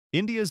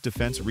India's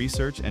Defense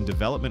Research and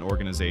Development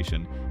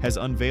Organization has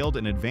unveiled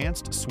an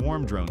advanced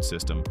swarm drone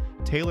system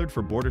tailored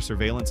for border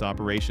surveillance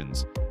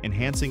operations,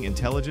 enhancing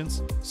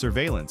intelligence,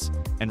 surveillance,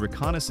 and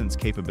reconnaissance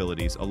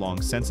capabilities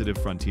along sensitive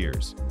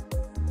frontiers.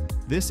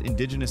 This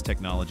indigenous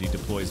technology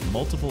deploys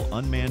multiple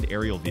unmanned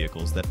aerial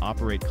vehicles that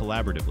operate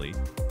collaboratively,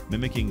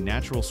 mimicking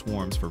natural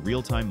swarms for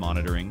real-time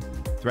monitoring,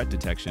 threat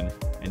detection,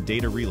 and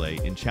data relay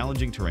in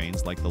challenging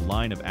terrains like the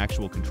line of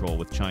actual control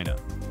with China.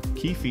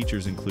 Key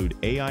features include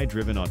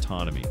AI-driven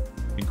autonomy,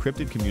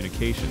 encrypted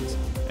communications,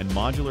 and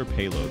modular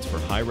payloads for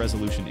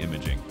high-resolution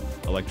imaging,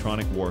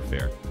 electronic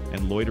warfare,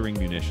 and loitering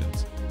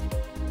munitions.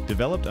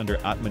 Developed under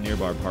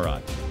Atmanirbhar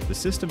Bharat, the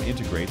system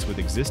integrates with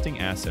existing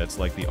assets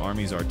like the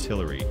Army's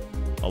artillery,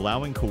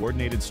 allowing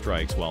coordinated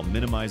strikes while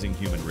minimizing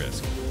human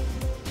risk.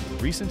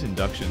 Recent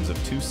inductions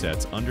of two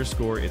sets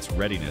underscore its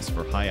readiness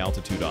for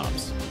high-altitude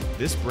ops.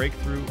 This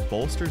breakthrough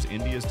bolsters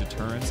India's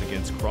deterrence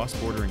against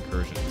cross-border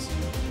incursions,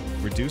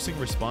 reducing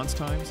response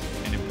times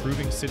and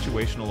improving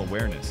situational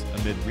awareness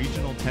amid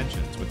regional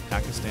tensions with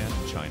Pakistan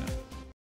and China.